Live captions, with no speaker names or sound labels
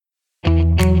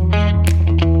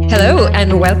Hello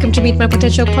and welcome to Meet My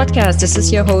Potential podcast. This is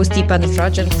your host Deepa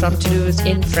Natarajan from Toulouse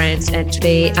in France, and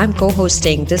today I'm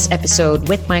co-hosting this episode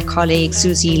with my colleague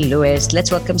Susie Lewis.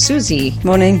 Let's welcome Susie.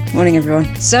 Morning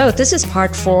everyone. So this is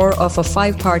part 4 of a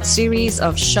 5-part series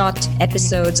of short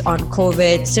episodes on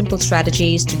COVID, simple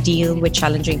strategies to deal with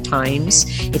challenging times.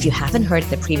 If you haven't heard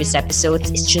the previous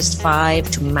episodes, it's just 5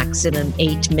 to maximum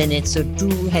 8 minutes, so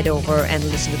do head over and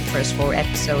listen to the first 4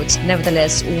 episodes.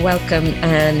 Nevertheless, welcome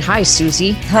and hi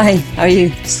Susie. Hi, how are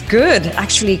you? It's good.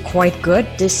 Actually, quite good.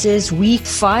 This is week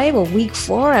 5 or week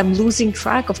 4. I'm losing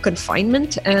track of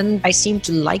confinement and I seem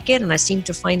to like it and I seem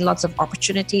to find lots of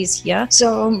opportunities here.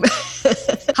 So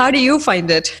how do you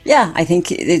find it? Yeah, I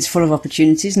think it's full of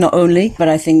opportunities, not only, but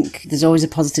I think there's always a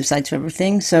positive side to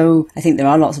everything. So I think there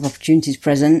are lots of opportunities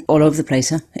present all over the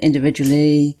place,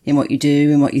 individually, in what you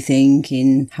do, in what you think,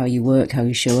 in how you work, how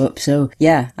you show up. So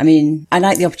yeah, I mean, I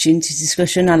like the opportunities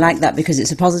discussion. I like that because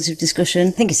it's a positive discussion.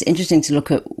 I think it's interesting to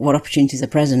look at what opportunities are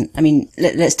present. I mean,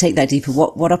 let's take that deeper.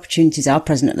 What opportunities are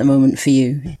present at the moment for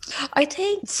you? I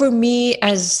think for me,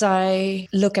 as I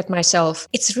look at myself,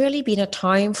 it's really been a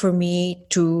time for me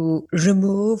to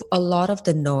remove a lot of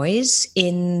the noise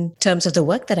in terms of the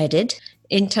work that I did,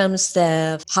 in terms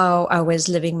of how I was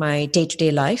living my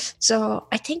day-to-day life. So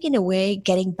I think in a way,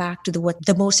 getting back to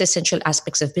the most essential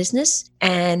aspects of business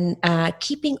and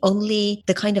keeping only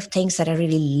the kind of things that I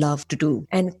really love to do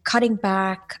and cutting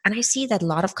back. And I see that a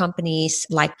lot of companies,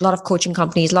 like a lot of coaching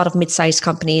companies, a lot of mid-sized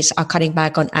companies are cutting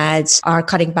back on ads, are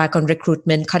cutting back on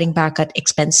recruitment, cutting back at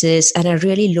expenses, and are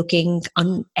really looking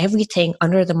on everything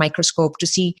under the microscope to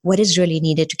see what is really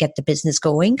needed to get the business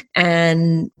going.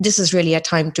 And this is really a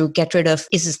time to get rid of,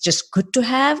 is it just good to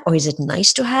have, or is it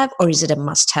nice to have, or is it a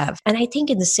must have? And I think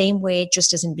in the same way,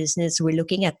 just as in business, we're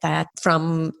looking at that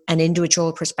from an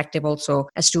individual perspective also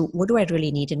as to what do I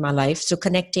really need in my life? So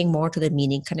connecting more to the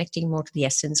meaning, connecting more to the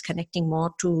essence, connecting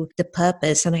more to the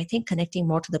purpose. And I think connecting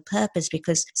more to the purpose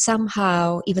because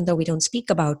somehow, even though we don't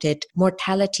speak about it,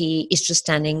 mortality is just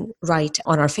standing right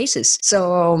on our faces.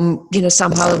 So,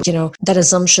 somehow, that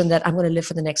assumption that I'm going to live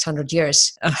for the next 100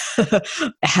 years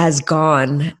has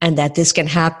gone, and that this can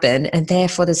happen, and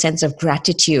therefore the sense of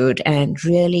gratitude and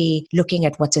really looking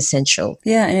at what's essential.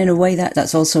 Yeah, and in a way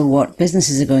that's also what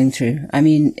businesses are going through. I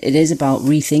mean, it is about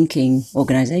rethinking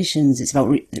organizations. It's about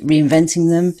reinventing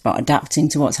them, it's about adapting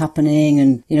to what's happening,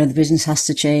 and the business has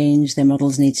to change, their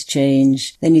models need to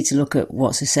change, they need to look at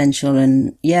what's essential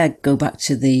and go back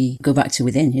to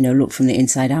within, look from the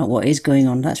inside out what is going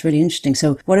on. That's really interesting.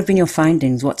 So what have been your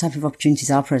findings? What type of opportunities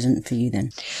are present for you then?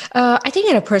 I think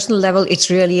at a personal level, it's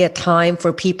really a time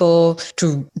for people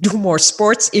to do more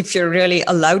sports if you're really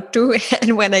allowed to.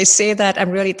 And when I say that, I'm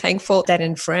really thankful that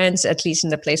in France, at least in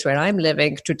the place where I'm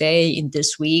living today, in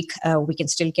this week, we can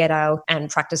still get out and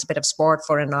practice a bit of sport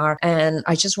for an hour. And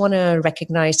I just want to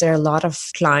recognize there are a lot of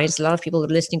clients, a lot of people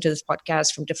listening to this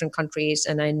podcast from different countries.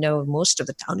 And I know most of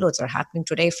the downloads are happening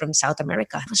today from South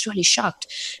America. I was really shocked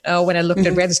when I looked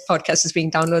at where this podcast is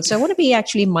being downloaded. So I want to be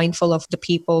actually mindful of the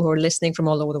people who are listening from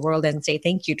all over the world and say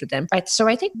thank you to them. Right. So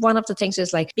I think one of the things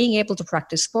is like being able to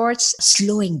practice sports.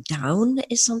 Slowing down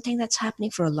is something that's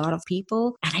happening for a lot of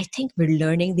people. And I think we're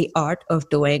learning the art of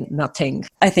doing nothing.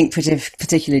 I think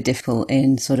particularly difficult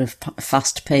in sort of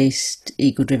fast-paced,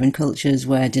 ego-driven cultures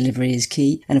where delivery is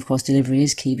key. And of course, delivery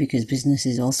is key because business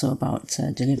is also about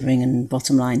delivering and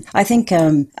bottom line. I think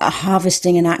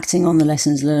harvesting and acting on the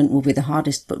lessons learned will be the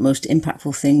hardest but most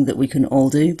impactful thing that we can all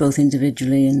do, both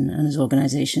individually and as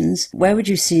organizations. Where would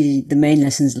you see the main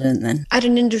lessons learned then? At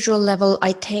an individual level,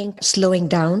 I think slowing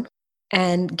down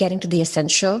and getting to the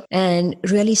essential and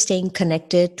really staying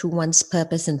connected to one's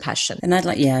purpose and passion. And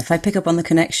if I pick up on the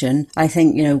connection, I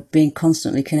think, being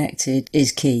constantly connected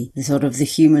is key. The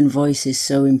human voice is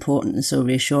so important and so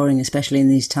reassuring, especially in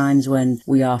these times when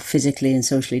we are physically and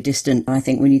socially distant. I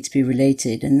think we need to be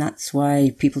related. And that's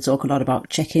why people talk a lot about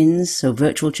check-ins. So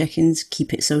virtual check-ins,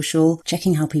 keep it social,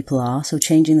 checking how people are. So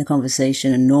changing the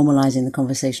conversation and normalizing the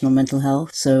conversation on mental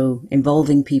health. So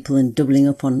involving people and doubling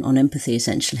up on empathy,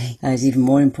 essentially. Is even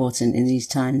more important in these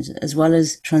times, as well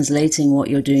as translating what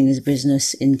you're doing as a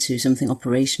business into something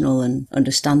operational and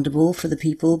understandable for the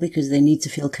people, because they need to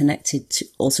feel connected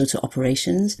also to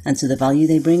operations and to the value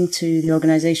they bring to the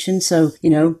organization. So,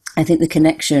 I think the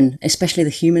connection, especially the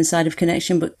human side of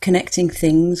connection, but connecting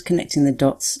the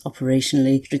dots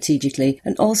operationally, strategically,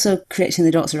 and also connecting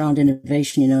the dots around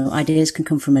innovation. Ideas can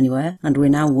come from anywhere, and we're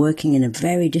now working in a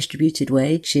very distributed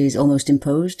way, which is almost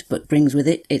imposed, but brings with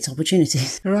it its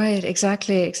opportunities. Right.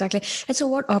 exactly. And so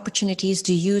what opportunities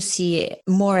do you see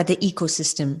more at the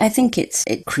ecosystem? I think it's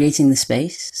creating the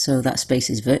space. So that space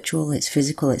is virtual, it's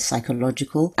physical, it's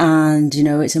psychological. And,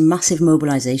 it's a massive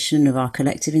mobilization of our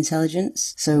collective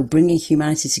intelligence. So bringing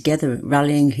humanity together,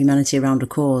 rallying humanity around a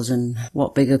cause, and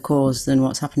what bigger cause than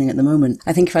what's happening at the moment.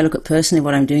 I think if I look at personally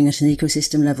what I'm doing at an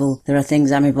ecosystem level, there are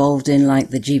things I'm involved in like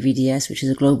the GVDS, which is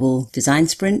a global design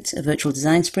sprint, a virtual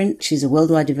design sprint, which is a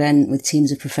worldwide event with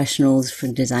teams of professionals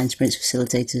from design sprints,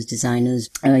 facilitators, designers,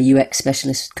 UX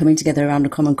specialists coming together around a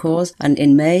common cause. And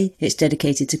in May, it's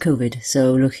dedicated to COVID.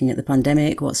 So looking at the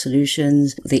pandemic, what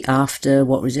solutions, the after,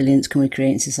 what resilience can we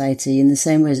create in society, in the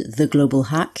same way as the Global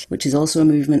Hack, which is also a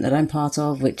movement that I'm part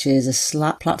of, which is a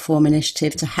SLAP platform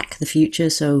initiative to hack the future.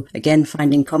 So again,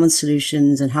 finding common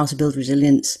solutions and how to build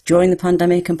resilience during the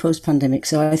pandemic and post-pandemic.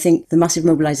 So I think the massive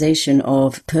mobilization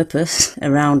of purpose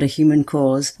around a human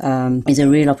cause is a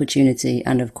real opportunity.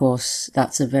 And of course,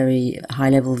 that's a very high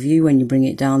level view. When you bring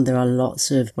it down, there are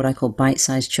lots of what I call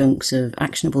bite-sized chunks of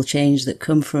actionable change that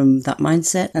come from that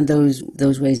mindset and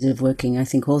those ways of working. I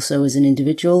think also as an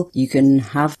individual, you can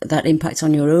have that impact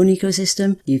on your own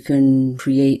ecosystem. You can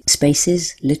create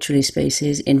spaces, literally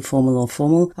spaces, informal or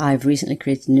formal. I've recently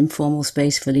created an informal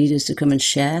space for leaders to come and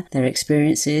share their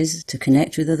experiences, to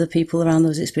connect with other people around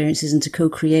those experiences, and to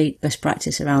co-create best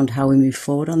practice around how we move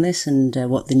forward on this and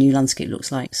what the new landscape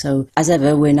looks like. So as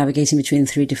ever, we're navigating between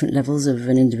three different levels of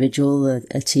an individual,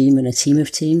 a team, and a team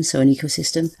of teams, so an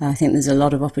ecosystem. I think there's a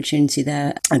lot of opportunity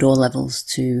there at all levels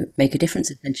to make a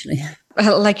difference, essentially.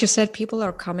 Like you said, people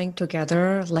are coming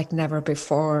together like never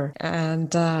before.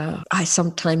 And I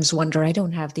sometimes wonder, I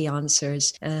don't have the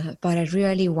answers, but I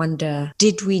really wonder,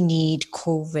 did we need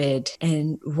COVID?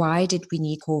 And why did we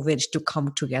need COVID to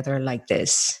come together like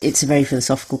this? It's a very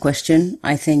philosophical question.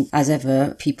 I think, as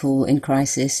ever, people in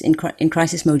crisis, in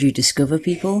crisis mode, you discover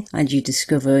people and you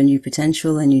discover new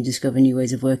potential and you discover new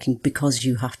ways of working because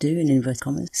you have to, in inverted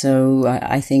commas. So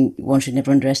I think one should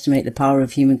never underestimate the power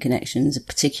of human connections,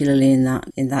 particularly in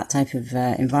that type of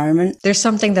environment. There's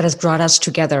something that has brought us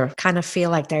together. Kind of feel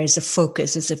like there is a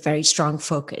focus. It's a very strong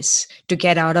focus to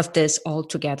get out of this all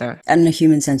together. And a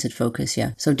human-centered focus,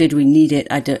 yeah. So did we need it?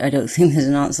 I don't think there's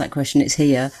an answer to that question. It's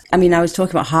here. I mean, I was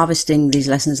talking about harvesting these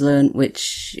lessons learned,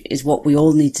 which is what we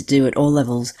all need to do at all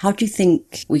levels. How do you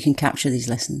think we can capture these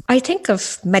lessons? I think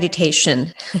of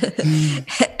meditation.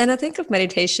 And I think of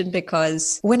meditation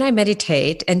because when I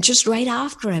meditate, and just right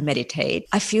after I meditate,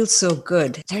 I feel so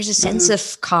good. There's a sense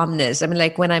of calmness. I mean,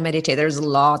 like when I meditate, there's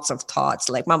lots of thoughts.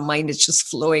 Like my mind is just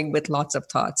flowing with lots of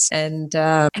thoughts. And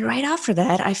right after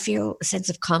that, I feel a sense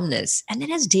of calmness. And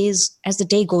then as the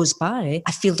day goes by,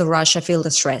 I feel the rush, I feel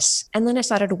the stress. And then I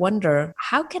started to wonder,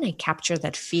 how can I capture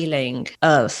that feeling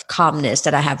of calmness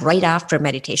that I have right after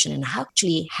meditation and how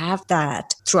actually have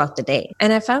that throughout the day?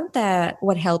 And I found that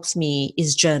what helps me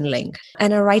is journaling.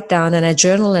 And I write down and I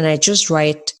journal and I just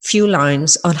write few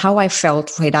lines on how I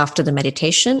felt right after the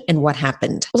meditation and what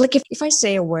happened. Like if I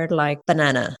say a word like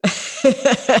banana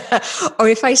or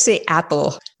if I say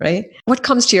apple, right? What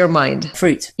comes to your mind?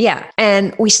 Fruit. Yeah.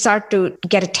 And we start to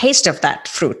get a taste of that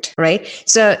fruit, right?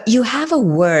 So you have a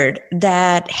word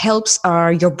that helps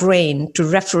your brain to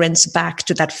reference back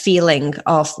to that feeling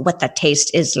of what that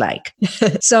taste is like.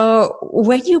 So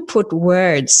when you put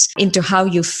words into how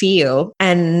you feel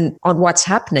and on what's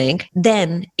happening,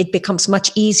 then it becomes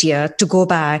much easier to go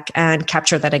back and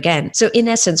capture that again. So in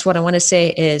essence, what I want to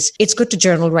say is it's good to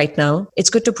journal right now. It's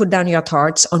good to put down your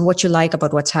thoughts on what you like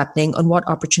about what's happening, on what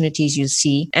opportunities you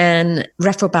see, and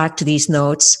refer back to these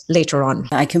notes later on.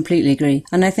 I completely agree.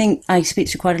 And I think I speak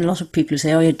to quite a lot of people who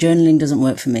say, oh yeah, journaling doesn't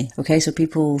work for me. Okay, so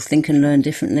people think and learn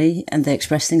differently and they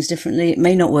express things differently. It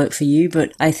may not work for you,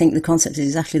 but I think the concept is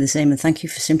exactly the same. And thank you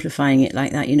for simplifying it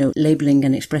like that. Labeling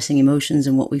and expressing emotions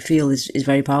and what we feel is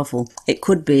very powerful. It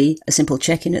could be a simple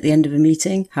check-in at the end of a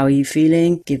meeting. How are you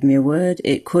feeling? Give me a word.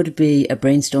 It could be a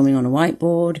brainstorming on a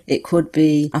whiteboard. It could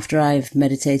be after I've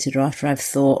meditated or after I've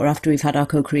thought or after we've had our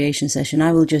co-creation session,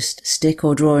 I will just stick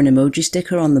or draw an emoji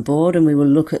sticker on the board and we will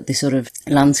look at the sort of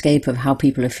landscape of how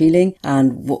people are feeling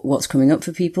and what's coming up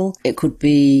for people. It could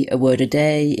be a word a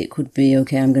day. It could be,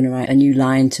 okay, I'm going to write a new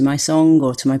line to my song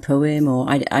or to my poem, or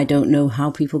I don't know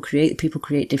how people create. People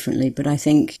create differently, but I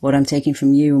think what I'm taking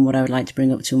from you and what I would like to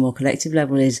bring up to a more collective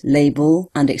level is label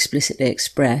and explicitly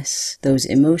express those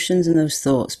emotions and those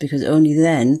thoughts, because only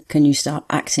then can you start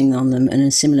acting on them and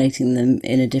assimilating formulating them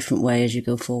in a different way as you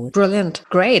go forward. Brilliant.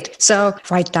 Great. So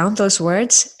write down those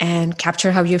words and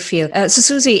capture how you feel. So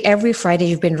Susie, every Friday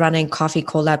you've been running Coffee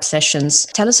Collab sessions.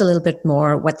 Tell us a little bit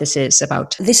more what this is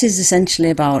about. This is essentially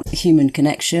about human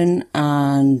connection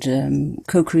and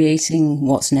co-creating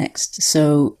what's next.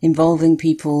 So involving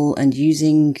people and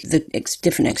using the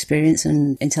different experience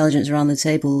and intelligence around the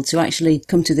table to actually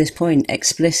come to this point,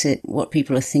 explicit what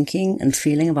people are thinking and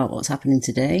feeling about what's happening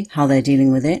today, how they're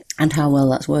dealing with it, and how well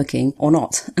that's working or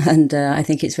not. And I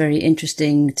think it's very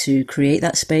interesting to create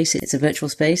that space. It's a virtual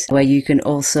space where you can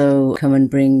also come and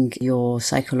bring your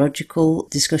psychological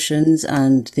discussions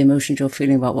and the emotions you're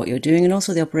feeling about what you're doing, and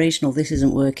also the operational. This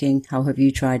isn't working. How have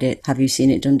you tried it? Have you seen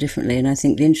it done differently? And I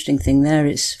think the interesting thing there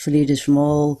is for leaders from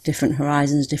all different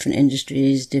horizons, different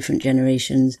industries, different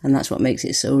generations, and that's what makes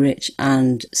it so rich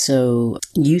and so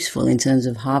useful in terms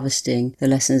of harvesting the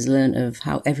lessons learned of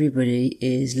how everybody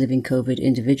is living COVID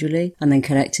individually and then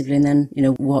collectively, and then,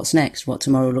 what's next, what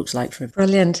tomorrow looks like for everybody.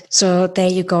 Brilliant. So there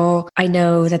you go. I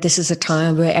know that this is a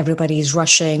time where everybody is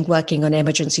rushing, working on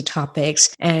emergency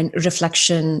topics, and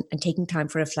reflection and taking time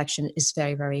for reflection is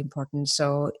very, very important.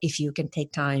 So if you can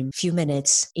take time, a few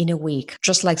minutes in a week,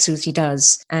 just like Susie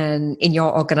does, and in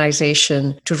your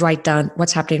organization to write down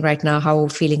what's happening right now, how we're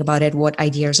feeling about it, what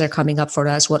ideas are coming up for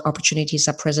us, what opportunities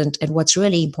are present, and what's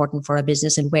really important for our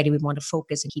business, and where do we want to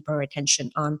focus and keep our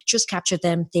attention on. Just capture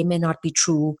them. They may not be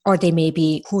true, or they may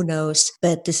be, who knows,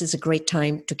 but this is a great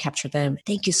time to capture them.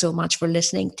 Thank you so much for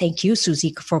listening. Thank you,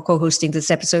 Susie, for co-hosting this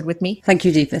episode with me. Thank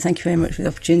you, Deepa. Thank you very much for the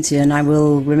opportunity, and I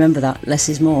will remember that less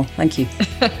is more. Thank you.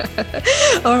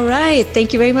 All right.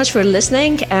 Thank you very much for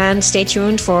listening, and stay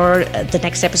tuned for the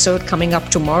next episode coming up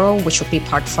tomorrow, which will be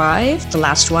part 5, the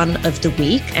last one of the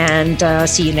week, and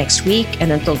see you next week.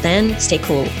 And until then, stay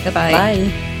cool. Bye-bye.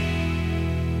 Bye.